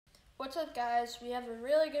What's up, guys? We have a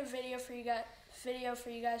really good video for you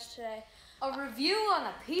guys today. A review on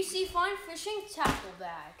a Piscifun fishing tackle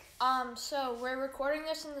bag. So we're recording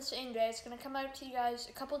this in the same day. It's gonna come out to you guys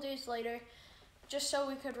a couple days later, just so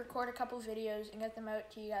we could record a couple videos and get them out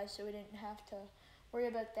to you guys, so we didn't have to worry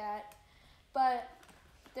about that. But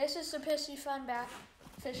this is the Piscifun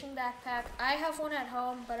fishing backpack. I have one at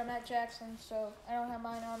home, but I'm at Jackson, so I don't have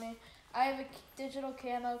mine on me. I have a digital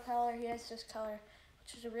camo color. He has this color,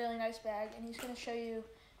 which is a really nice bag, and he's going to show you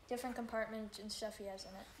different compartments and stuff he has in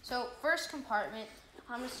it. So first compartment,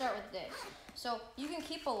 I'm going to start with this. So you can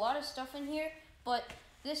keep a lot of stuff in here, but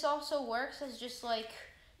this also works as just like,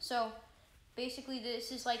 so basically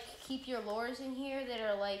this is like keep your lures in here that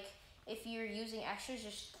are like, if you're using extras,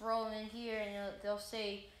 just throw them in here and they'll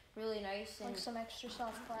stay really nice. And like some extra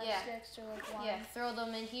soft plastics or like wine. Yeah, throw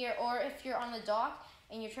them in here. Or if you're on the dock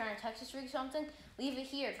and you're trying to Texas rig something, leave it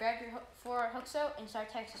here. Grab your 4 hooks out and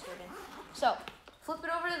start Texas rigging. So, flip it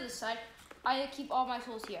over to this side. I keep all my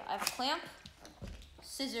tools here. I have a clamp,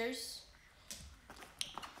 scissors.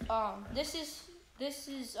 This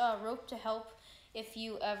is rope to help if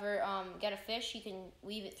you ever get a fish. You can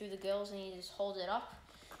weave it through the gills and you just hold it up.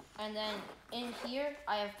 And then in here,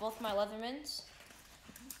 I have both my Leathermans.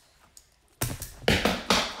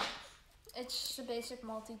 It's just a basic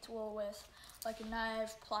multi-tool with like a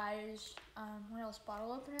knife, pliers, what else?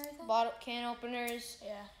 Bottle opener, I think? Can openers.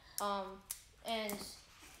 Yeah. And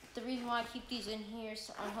the reason why I keep these in here is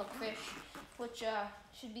to unhook fish, which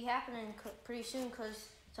should be happening pretty soon because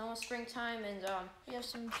it's almost springtime and we have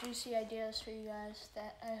some juicy ideas for you guys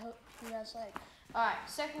that I hope you guys like. Alright,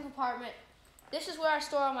 second compartment. This is where I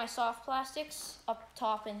store all my soft plastics up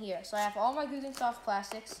top in here. So I have all my Guggen soft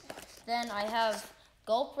plastics. Then I have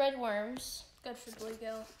gulp red worms. Good for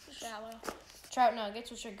bluegill, shallow. Trout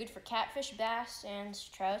nuggets, which are good for catfish, bass, and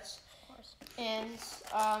trouts. Of course. And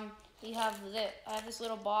I have this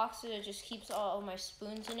little box that just keeps all of my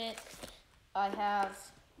spoons in it. I have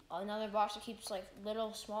another box that keeps like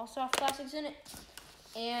little small soft plastics in it.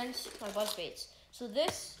 And my buzz baits. So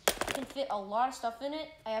this can fit a lot of stuff in it.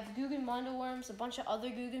 I have Guggen Mondo worms, a bunch of other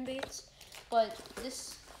Guggen baits. But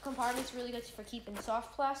this compartment's really good for keeping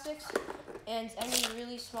soft plastics and any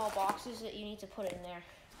really small boxes that you need to put in there.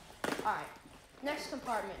 Alright, next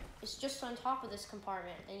compartment is just on top of this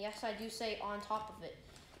compartment, and yes, I do say on top of it.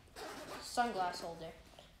 Sunglass holder.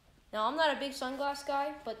 Now, I'm not a big sunglass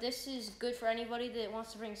guy, but this is good for anybody that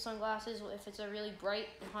wants to bring sunglasses if it's a really bright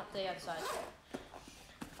and hot day outside.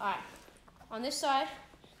 Alright, on this side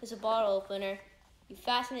is a bottle opener. You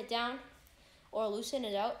fasten it down or loosen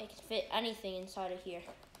it out, it can fit anything inside of here,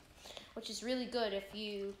 which is really good if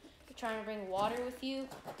you're trying to bring water with you,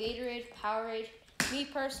 Gatorade, Powerade. Me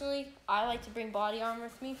personally, I like to bring body armor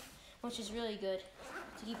with me, which is really good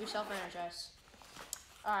to keep yourself energized.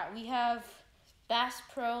 Alright, we have Bass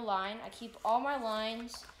Pro line. I keep all my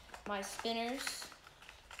lines, my spinners,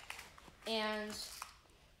 and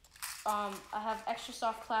I have extra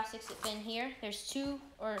soft plastics that fit in here. There's 2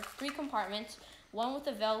 or 3 compartments, one with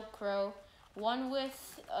a Velcro, one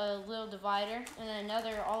with a little divider, and then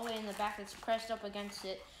another all the way in the back that's pressed up against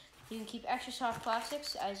it. You can keep extra soft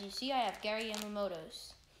plastics. As you see, I have Gary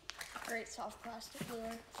Yamamoto's. Great soft plastic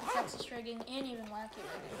lure for Texas rigging and even wacky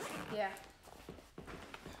rigging. Yeah.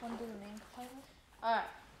 Want to do the main compartment? Alright,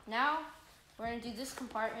 now we're going to do this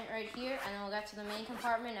compartment right here, and then we'll get to the main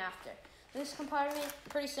compartment after. This compartment,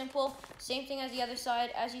 pretty simple. Same thing as the other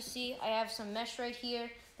side. As you see, I have some mesh right here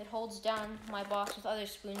that holds down my box with other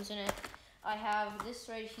spoons in it. I have this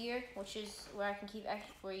right here, which is where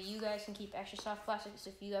where you guys can keep extra soft plastics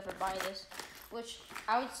if you ever buy this, which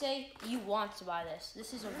I would say you want to buy this.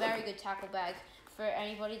 This is a very good tackle bag for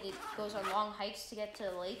anybody that goes on long hikes to get to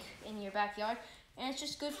the lake in your backyard, and it's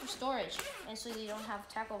just good for storage, and so you don't have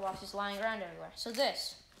tackle boxes lying around everywhere. So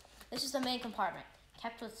this is the main compartment,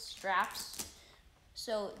 kept with straps,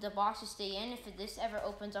 so the boxes stay in. If this ever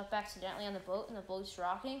opens up accidentally on the boat and the boat's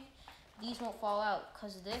rocking, these won't fall out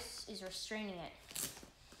because this is restraining it.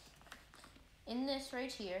 In this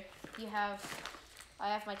right here, I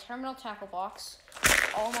have my terminal tackle box,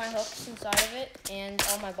 all my hooks inside of it, and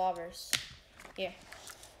all my bobbers. Here.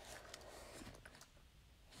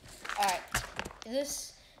 Alright,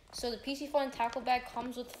 so the Piscifun tackle bag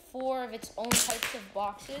comes with 4 of its own types of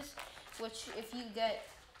boxes, which if you get,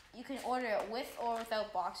 you can order it with or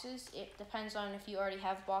without boxes. It depends on if you already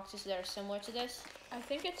have boxes that are similar to this. I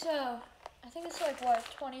think it's like what,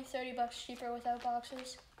 20, 30 bucks cheaper without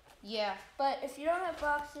boxes. Yeah. But if you don't have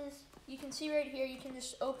boxes, you can see right here, you can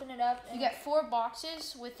just open it up. You get 4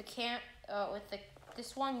 boxes with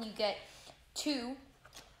this one. You get 2,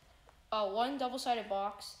 1 double-sided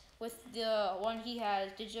box, with the one he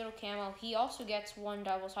has, digital camo, he also gets one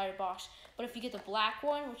double-sided box. But if you get the black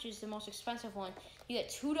one, which is the most expensive one, you get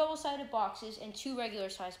 2 double-sided boxes and 2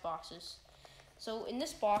 regular-sized boxes. So in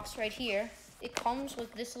this box right here, it comes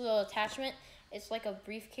with this little attachment. It's like a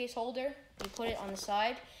briefcase holder. You put it on the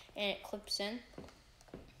side, and it clips in.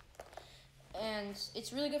 And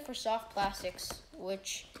it's really good for soft plastics,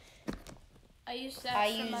 which I use that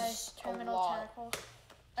for my terminal tackle.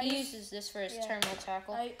 He uses this for his terminal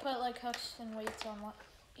tackle. I put like hooks and weights on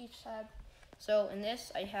each side. So in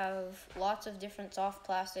this, I have lots of different soft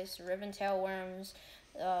plastics, ribbon tail worms,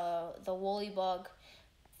 the woolly bug,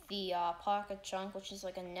 the pocket chunk, which is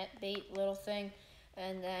like a net bait little thing,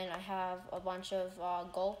 and then I have a bunch of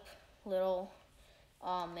gulp little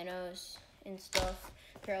minnows and stuff,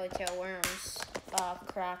 curly tail worms,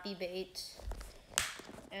 crappie bait,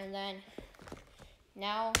 and then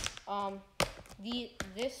now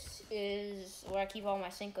this is where I keep all my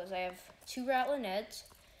Senkos. I have 2 Rattler Neds,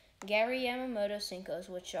 Gary Yamamoto Senkos,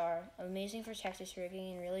 which are amazing for Texas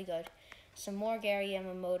rigging and really good. Some more Gary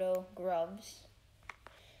Yamamoto grubs.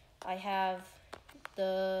 I have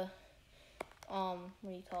the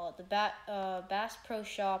the Bass Pro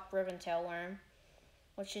Shop ribbon tail worm,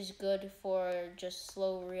 which is good for just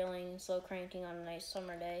slow reeling, slow cranking on a nice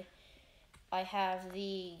summer day. I have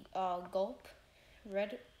the gulp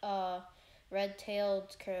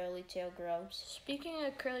red-tailed curly tail grubs. Speaking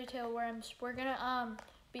of curly tail worms, we're gonna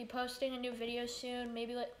be posting a new video soon,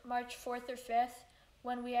 maybe like March 4th or 5th,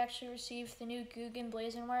 when we actually receive the new Guggen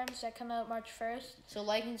blazing worms that come out March 1st. So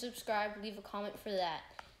like and subscribe, leave a comment for that.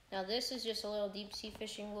 Now this is just a little deep sea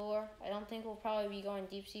fishing lure. I don't think we'll probably be going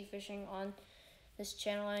deep sea fishing on this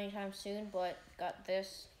channel anytime soon, but got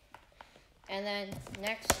this. And then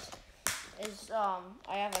next is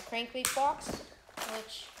I have a crankbait box,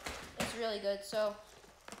 which is really good. So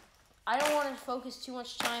I don't want to focus too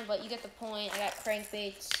much time, but you get the point. I got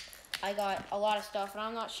crankbaits. I got a lot of stuff, and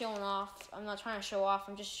I'm not showing off. I'm not trying to show off.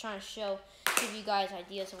 I'm just trying to give you guys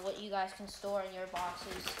ideas of what you guys can store in your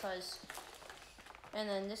boxes. And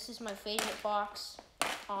then this is my favorite box.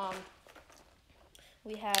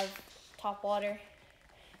 We have top water.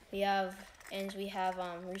 We have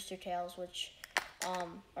rooster tails, which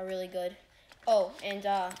are really good. Oh, and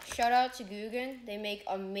shout out to Guggen. They make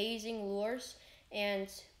amazing lures, and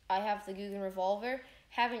I have the Guggen revolver.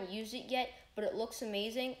 Haven't used it yet, but it looks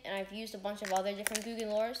amazing, and I've used a bunch of other different Guggen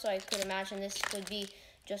lures, so I could imagine this could be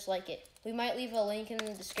just like it. We might leave a link in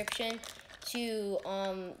the description to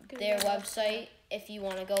their website if you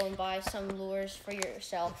want to go and buy some lures for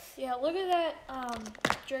yourself. Yeah, look at that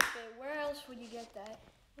jerkbait. Where else would you get that?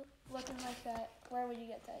 Looking like that, where would you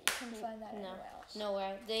get that? You couldn't find that anywhere else.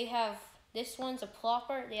 Nowhere. They have, this one's a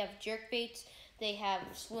plopper. They have jerk baits. They have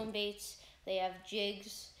swim baits. They have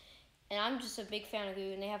jigs. And I'm just a big fan of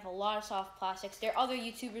Guggen. They have a lot of soft plastics. There are other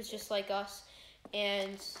YouTubers just like us.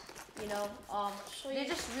 And, you know, they're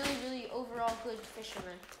just really, really overall good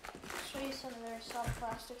fishermen. I'll show you some of their soft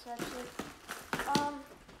plastics, actually.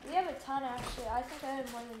 We have a ton, actually. I think I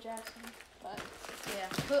have more than Jackson. But, yeah.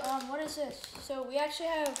 What is this? So, we actually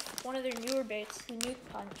have one of their newer baits, the Nuke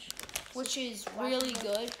Punch. Which is really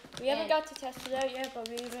good. We haven't got to test it out yet, but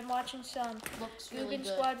we've been watching some Guggen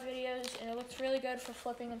Squad videos, and it looks really good for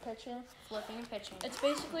flipping and pitching. It's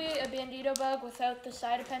basically a bandito bug without the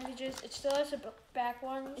side appendages. It still has a back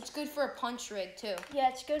one. It's good for a punch rig, too. Yeah,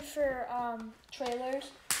 it's good for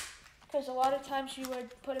trailers, because a lot of times you would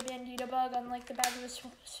put a bandito bug on like the back of a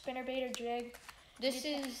spinnerbait or jig. This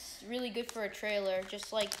is really good for a trailer,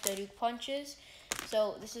 just like the Nuke Punches.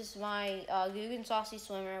 So this is my Guggen Saucy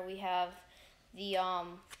Swimmer. We have the,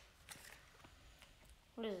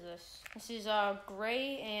 what is this? This is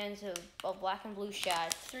gray and a black and blue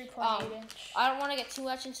shad. 3.8 inch. I don't want to get too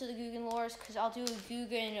much into the Guggen lures because I'll do a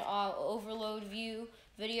Guggen overload view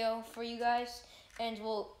video for you guys. And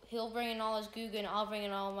he'll bring in all his Guggen, I'll bring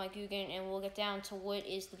in all my Guggen, and we'll get down to what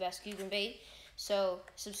is the best Guggen bait. So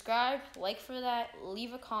subscribe, like for that,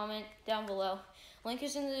 leave a comment down below. Link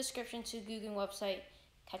is in the description to Guggen website.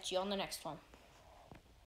 Catch you on the next one.